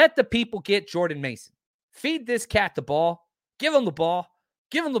 Let the people get Jordan Mason. Feed this cat the ball. Give him the ball.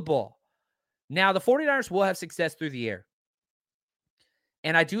 Give him the ball. Now, the 49ers will have success through the air.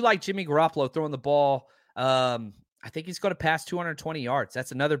 And I do like Jimmy Garoppolo throwing the ball. I think he's going to pass 220 yards.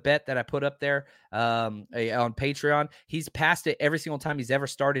 That's another bet that I put up there on Patreon. He's passed it every single time he's ever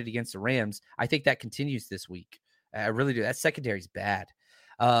started against the Rams. I think that continues this week. I really do. That secondary's bad.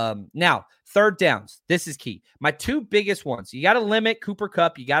 Now, third downs. This is key. My 2 biggest ones. You got to limit Cooper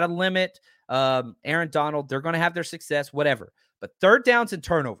Kupp. You got to limit Aaron Donald. They're going to have their success, whatever. But third downs and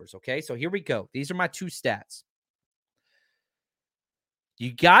turnovers, okay? So here we go. These are my 2 stats.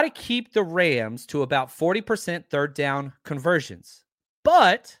 You got to keep the Rams to about 40% third down conversions.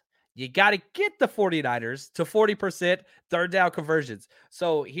 But you got to get the 49ers to 40% third down conversions.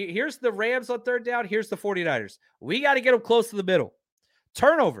 So here's the Rams on third down. Here's the 49ers. We got to get them close to the middle.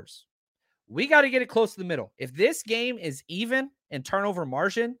 Turnovers. We got to get it close to the middle. If this game is even in turnover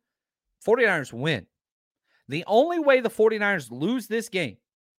margin, 49ers win. The only way the 49ers lose this game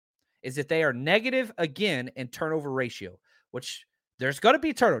is if they are negative again in turnover ratio, which there's going to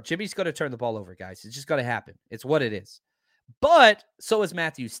be turnover. Jimmy's going to turn the ball over, guys. It's just going to happen. It's what it is. But so is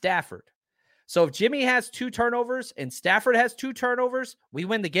Matthew Stafford. So if Jimmy has 2 turnovers and Stafford has 2 turnovers, we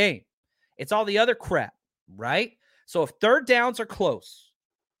win the game. It's all the other crap, right? So if third downs are close,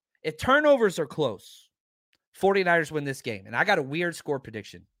 if turnovers are close, 49ers win this game. And I got a weird score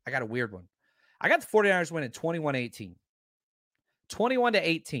prediction. I got a weird one. I got the 49ers winning 21-18.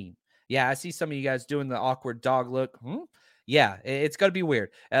 21-18. Yeah, I see some of you guys doing the awkward dog look. Yeah, it's going to be weird.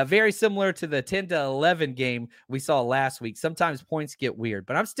 Very similar to the 10-11 game we saw last week. Sometimes points get weird,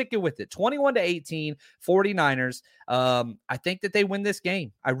 but I'm sticking with it. 21-18, 49ers. I think that they win this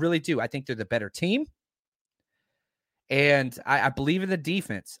game. I really do. I think they're the better team. And I believe in the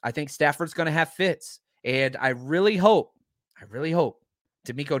defense. I think Stafford's going to have fits. And I really hope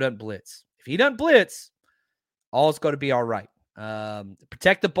DeMeco doesn't blitz. If he doesn't blitz, all's going to be all right.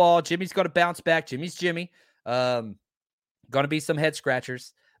 Protect the ball. Jimmy's going to bounce back. Jimmy's Jimmy. Going to be some head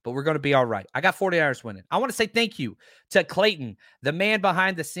scratchers, but we're going to be all right. I got 49ers winning. I want to say thank you to Clayton, the man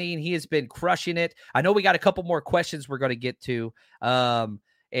behind the scene. He has been crushing it. I know we got a couple more questions we're going to get to.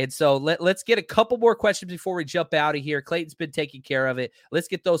 And so let's get a couple more questions before we jump out of here. Clayton's been taking care of it. Let's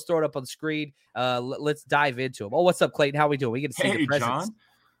get those thrown up on the screen. Let's dive into them. Oh, what's up, Clayton? How we doing? We get to see your presence. John.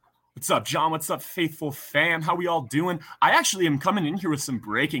 What's up, John? What's up, faithful fam? How we all doing? I actually am coming in here with some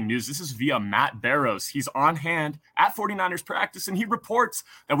breaking news. This is via Matt Barrows. He's on hand at 49ers practice, and he reports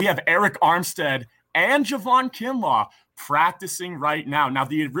that we have Arik Armstead and Javon Kinlaw practicing right now. Now,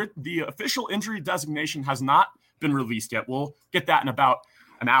 the official injury designation has not been released yet. We'll get that in about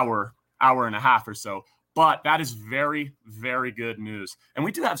an hour and a half or so. But that is very, very good news. And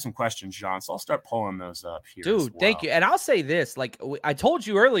we do have some questions, John, so I'll start pulling those up here. Dude, thank you. And I'll say this, like I told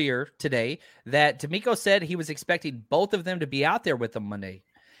you earlier today that DeMeco said he was expecting both of them to be out there with him Monday.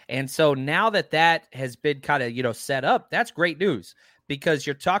 And so now that has been kind of, set up, that's great news because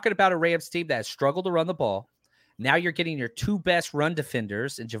you're talking about a Rams team that has struggled to run the ball. Now you're getting your 2 best run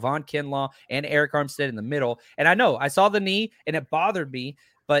defenders in Javon Kinlaw and Arik Armstead in the middle. And I know I saw the knee and it bothered me,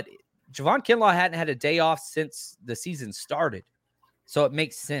 but Javon Kinlaw hadn't had a day off since the season started. So it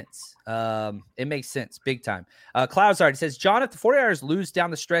makes sense. It makes sense big time. Cloudsard says, John, if the 49ers lose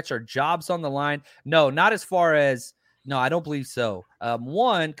down the stretch, are jobs on the line? No, not as far as – no, I don't believe so.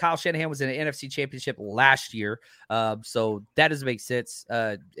 One, Kyle Shanahan was in an NFC championship last year. So that doesn't make sense.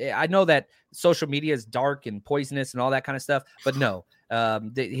 I know that social media is dark and poisonous and all that kind of stuff, but no.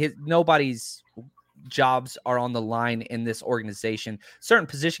 Nobody's – jobs are on the line in this organization. Certain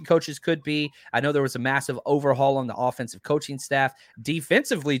position coaches could be. I know there was a massive overhaul on the offensive coaching staff.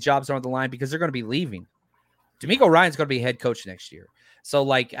 Defensively, jobs are on the line because they're going to be leaving. DeMeco Ryan's going to be head coach next year.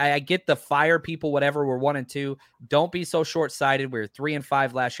 So, I get the fire people, whatever. We're 1-2. Don't be so short-sighted. We were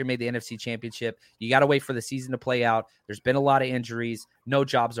 3-5 last year, made the NFC Championship. You got to wait for the season to play out. There's been a lot of injuries. No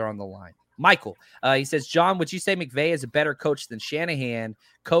jobs are on the line. Michael, he says, John, would you say McVay is a better coach than Shanahan?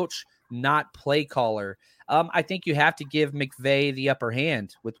 Coach, not play caller. I think you have to give McVay the upper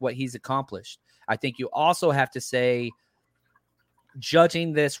hand with what he's accomplished. I think you also have to say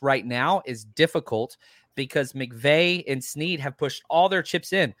judging this right now is difficult because McVay and Snead have pushed all their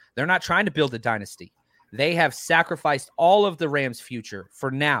chips in. They're not trying to build a dynasty. They have sacrificed all of the Rams' future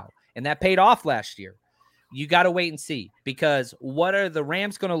for now, and that paid off last year. You got to wait and see because what are the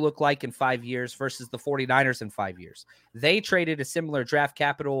Rams going to look like in 5 years versus the 49ers in 5 years? They traded a similar draft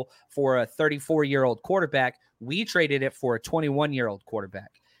capital for a 34-year-old quarterback. We traded it for a 21-year-old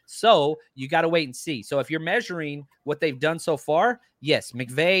quarterback. So you got to wait and see. So if you're measuring what they've done so far, yes,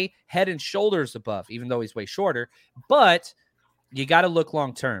 McVay head and shoulders above, even though he's way shorter, but you got to look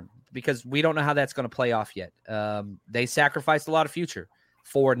long-term because we don't know how that's going to play off yet. They sacrificed a lot of future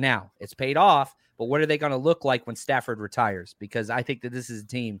for now. It's paid off. But what are they going to look like when Stafford retires? Because I think that this is a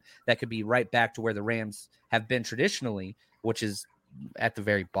team that could be right back to where the Rams have been traditionally, which is at the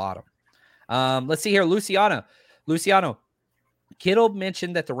very bottom. Let's see here. Luciano, Kittle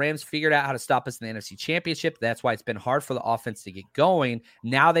mentioned that the Rams figured out how to stop us in the NFC Championship. That's why it's been hard for the offense to get going.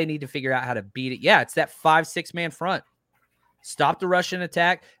 Now they need to figure out how to beat it. Yeah, it's that 5-6 man front. Stop the Russian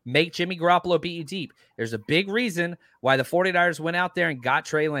attack. Make Jimmy Garoppolo beat you deep. There's a big reason why the 49ers went out there and got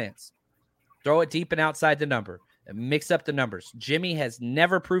Trey Lance. Throw it deep and outside the number. Mix up the numbers. Jimmy has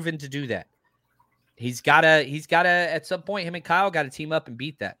never proven to do that. He's got to, at some point, him and Kyle got to team up and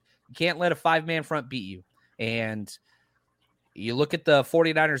beat that. You can't let a 5-man front beat you. And you look at the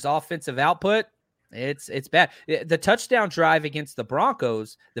 49ers offensive output, it's bad. The touchdown drive against the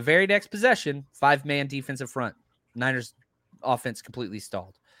Broncos, the very next possession, 5-man defensive front. Niners offense completely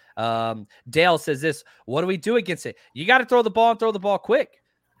stalled. Dale says this, what do we do against it? You got to throw the ball and throw the ball quick.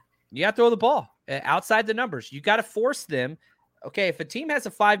 You got to throw the ball outside the numbers. You got to force them. Okay, if a team has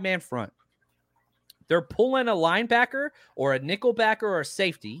a 5-man front, They're pulling a linebacker or a nickel backer or a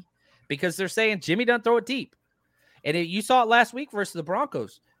safety because they're saying Jimmy doesn't throw it deep. And you saw it last week versus the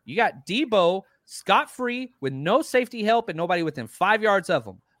Broncos. You got Debo scot-free with no safety help and nobody within 5 yards of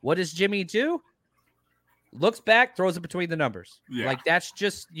him. What does Jimmy do? Looks back, throws it between the numbers. Yeah. Like, that's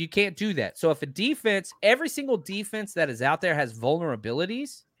just, you can't do that. So if a defense, every single defense that is out there has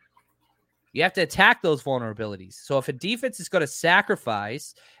vulnerabilities, you have to attack those vulnerabilities. So if a defense is going to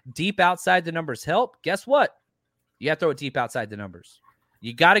sacrifice deep outside the numbers help, guess what? You have to throw it deep outside the numbers.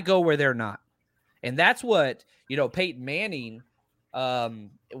 You got to go where they're not. And that's what, Peyton Manning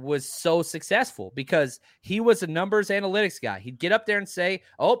was so successful because he was a numbers analytics guy. He'd get up there and say,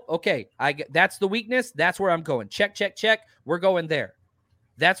 oh, okay, that's the weakness. That's where I'm going. Check, check, check. We're going there.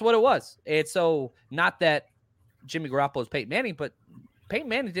 That's what it was. And so not that Jimmy Garoppolo is Peyton Manning, but Peyton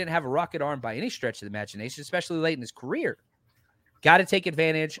Manning didn't have a rocket arm by any stretch of the imagination, especially late in his career. Got to take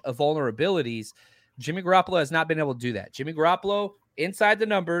advantage of vulnerabilities. Jimmy Garoppolo has not been able to do that. Jimmy Garoppolo, inside the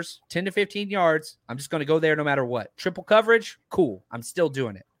numbers, 10 to 15 yards, I'm just going to go there no matter what. Triple coverage, cool. I'm still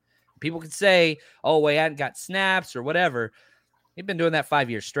doing it. People could say, oh, well, he hadn't got snaps or whatever. He's been doing that 5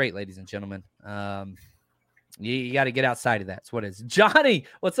 years straight, ladies and gentlemen. You got to get outside of that. That's what it is. Johnny,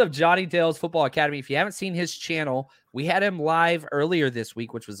 what's up, Johnny Dale's Football Academy? If you haven't seen his channel, we had him live earlier this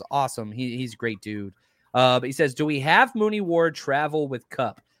week, which was awesome. He's a great dude. But he says, do we have Mooney Ward travel with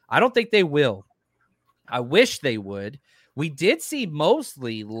Kupp? I don't think they will. I wish they would. We did see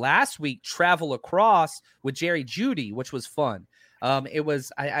Mosley last week travel across with Jerry Jeudy, which was fun. It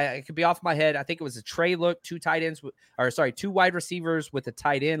was, I could be off my head. I think it was a Trey look, two wide receivers with a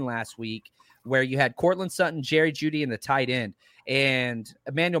tight end last week, where you had Cortland Sutton, Jerry Jeudy, and the tight end. And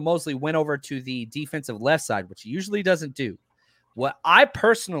Emmanuel Mosley went over to the defensive left side, which he usually doesn't do. What I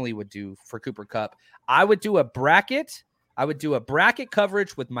personally would do for Cooper Kupp, I would do a bracket. I would do a bracket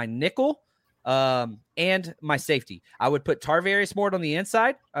coverage with my nickel and my safety. I would put Tarvarius Moore on the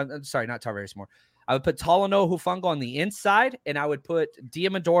inside. Sorry, not Tarvarius Moore. I would put Talanoa Hufanga on the inside, and I would put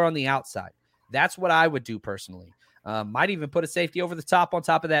Diamandora on the outside. That's what I would do personally. Might even put a safety over the top on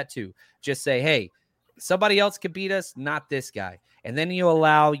top of that too. Just say, hey, somebody else could beat us, not this guy. And then you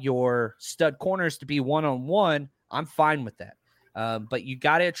allow your stud corners to be one-on-one. I'm fine with that. But you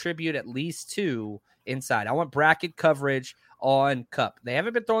got to attribute at least two inside. I want bracket coverage on Kupp. They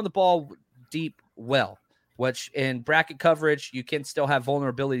haven't been throwing the ball deep well, which in bracket coverage, you can still have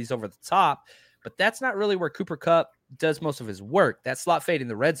vulnerabilities over the top, but that's not really where Cooper Kupp does most of his work. That slot fade in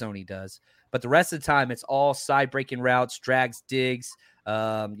the red zone he does. But the rest of the time, it's all side breaking routes, drags, digs,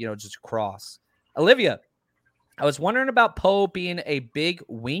 just across. Olivia, I was wondering about Poe being a big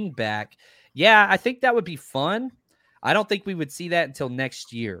wing back. Yeah, I think that would be fun. I don't think we would see that until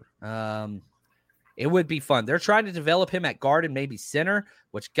next year. It would be fun. They're trying to develop him at guard and maybe center,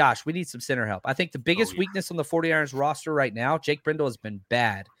 which, gosh, we need some center help. I think the biggest weakness on the 49ers roster right now, Jake Brendel has been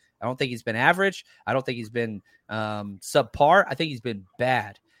bad. I don't think he's been average. I don't think he's been subpar. I think he's been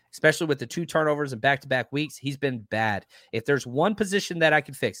bad. Especially with the 2 turnovers in back-to-back weeks, he's been bad. If there's one position that I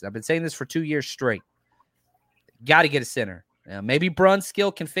can fix, and I've been saying this for 2 years straight, got to get a center. Maybe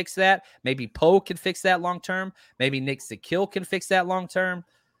Brunskill can fix that. Maybe Poe can fix that long-term. Maybe Nick Sakill can fix that long-term.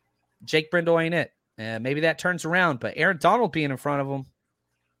 Jake Brendel ain't it. Maybe that turns around, but Aaron Donald being in front of him,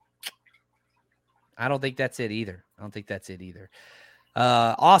 I don't think that's it either.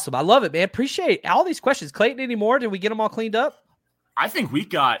 Awesome. I love it, man. Appreciate all these questions. Clayton, any more? Did we get them all cleaned up? I think we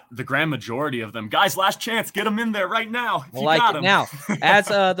got the grand majority of them. Guys, last chance. Get them in there right now. We'll like it now. As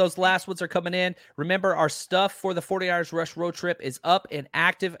those last ones are coming in, remember our stuff for the 49ers Rush Road Trip is up and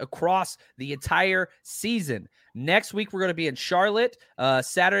active across the entire season. Next week, we're going to be in Charlotte.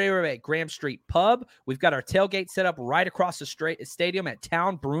 Saturday, we're at Graham Street Pub. We've got our tailgate set up right across the stadium at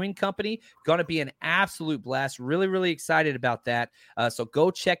Town Brewing Company. Going to be an absolute blast. Really, really excited about that. So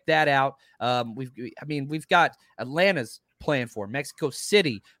go check that out. We've got Atlanta's playing for Mexico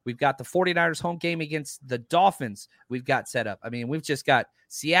City. We've got the 49ers home game against the Dolphins. We've got set up. We've just got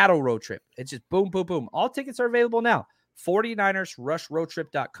Seattle road trip. It's just boom, boom, boom. All tickets are available now.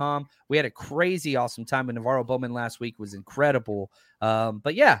 49ersrushroadtrip.com. We had a crazy awesome time with Navarro Bowman last week. It was incredible.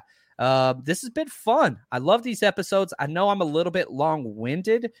 This has been fun. I love these episodes. I know I'm a little bit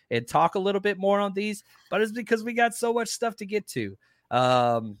long-winded and talk a little bit more on these, but it's because we got so much stuff to get to.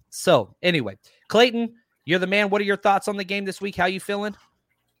 So anyway, Clayton, you're the man. What are your thoughts on the game this week? How you feeling?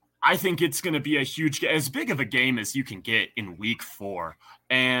 I think it's going to be as big of a game as you can get in week 4.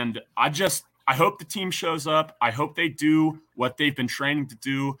 And I hope the team shows up. I hope they do what they've been training to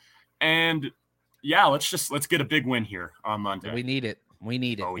do. And yeah, let's get a big win here on Monday. We need it. Oh,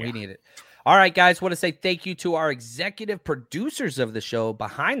 yeah. We need it. All right, guys, want to say thank you to our executive producers of the show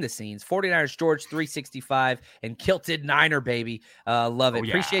behind the scenes, 49ers George 365 and Kilted Niner, baby. Love it.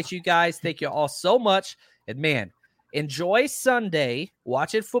 Appreciate you guys. Thank you all so much. And man, enjoy Sunday,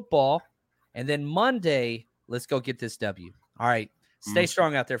 watch it football, and then Monday, let's go get this W. All right, stay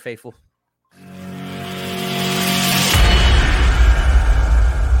strong out there, faithful.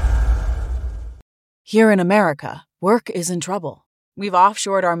 Here in America, work is in trouble. We've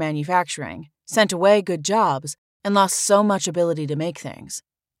offshored our manufacturing, sent away good jobs, and lost so much ability to make things.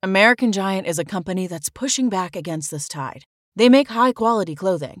 American Giant is a company that's pushing back against this tide. They make high-quality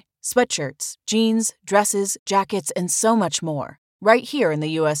clothing, sweatshirts, jeans, dresses, jackets, and so much more, right here in the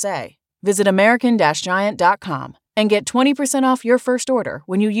USA. Visit American-Giant.com and get 20% off your first order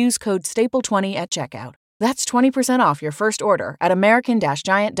when you use code STAPLE20 at checkout. That's 20% off your first order at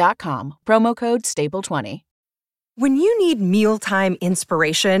American-Giant.com, promo code STAPLE20. When you need mealtime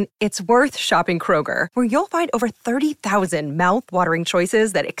inspiration, it's worth shopping Kroger, where you'll find over 30,000 mouth-watering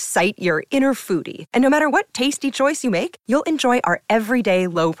choices that excite your inner foodie. And no matter what tasty choice you make, you'll enjoy our everyday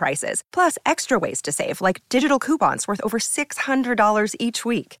low prices, plus extra ways to save, like digital coupons worth over $600 each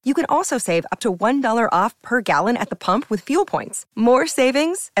week. You can also save up to $1 off per gallon at the pump with fuel points. More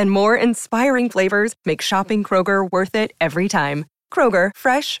savings and more inspiring flavors make shopping Kroger worth it every time. Kroger,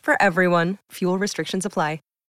 fresh for everyone. Fuel restrictions apply.